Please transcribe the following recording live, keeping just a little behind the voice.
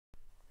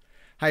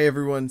Hi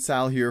everyone,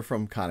 Sal here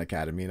from Khan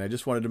Academy, and I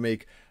just wanted to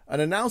make an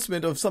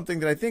announcement of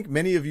something that I think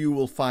many of you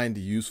will find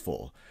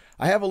useful.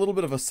 I have a little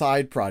bit of a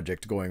side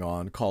project going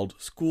on called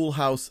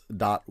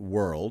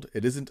schoolhouse.world.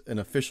 It isn't an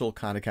official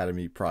Khan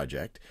Academy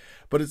project,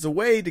 but it's a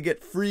way to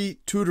get free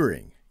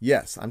tutoring.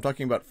 Yes, I'm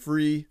talking about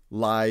free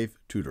live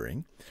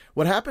tutoring.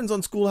 What happens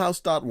on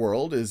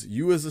schoolhouse.world is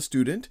you as a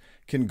student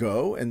can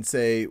go and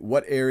say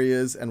what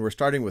areas, and we're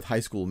starting with high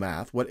school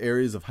math, what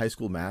areas of high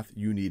school math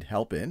you need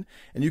help in.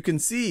 And you can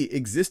see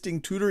existing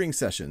tutoring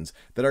sessions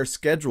that are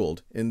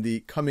scheduled in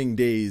the coming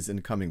days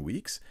and coming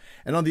weeks.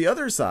 And on the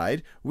other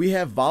side, we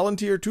have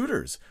volunteer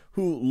tutors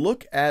who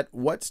look at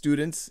what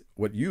students,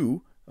 what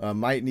you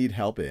might need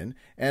help in,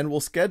 and will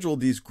schedule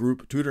these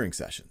group tutoring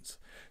sessions.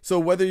 So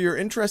whether you're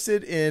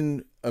interested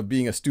in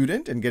being a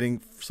student and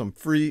getting some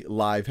free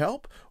live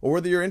help, or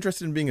whether you're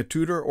interested in being a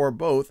tutor or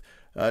both,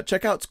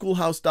 check out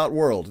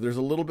schoolhouse.world. There's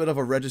a little bit of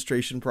a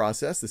registration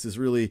process. This is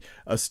really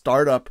a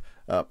startup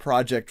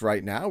project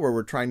right now where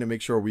we're trying to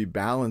make sure we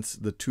balance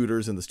the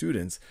tutors and the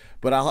students.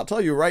 But I'll tell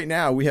you right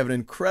now, we have an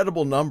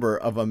incredible number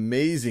of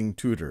amazing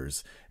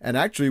tutors. And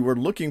actually, we're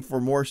looking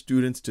for more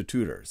students to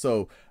tutor.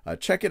 So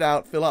check it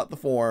out, fill out the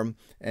form,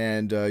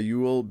 and you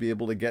will be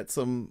able to get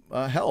some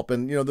help.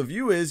 And the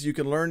view is you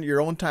can learn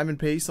your own time and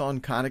pace on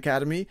Khan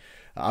Academy.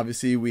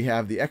 Obviously, we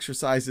have the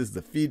exercises,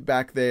 the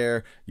feedback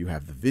there. You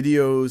have the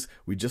videos.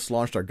 We just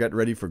launched our Get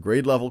Ready for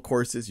Grade Level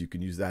courses. You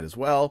can use that as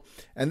well.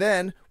 And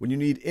then when you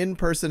need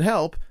in-person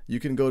help, you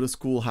can go to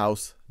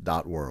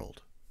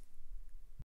schoolhouse.world.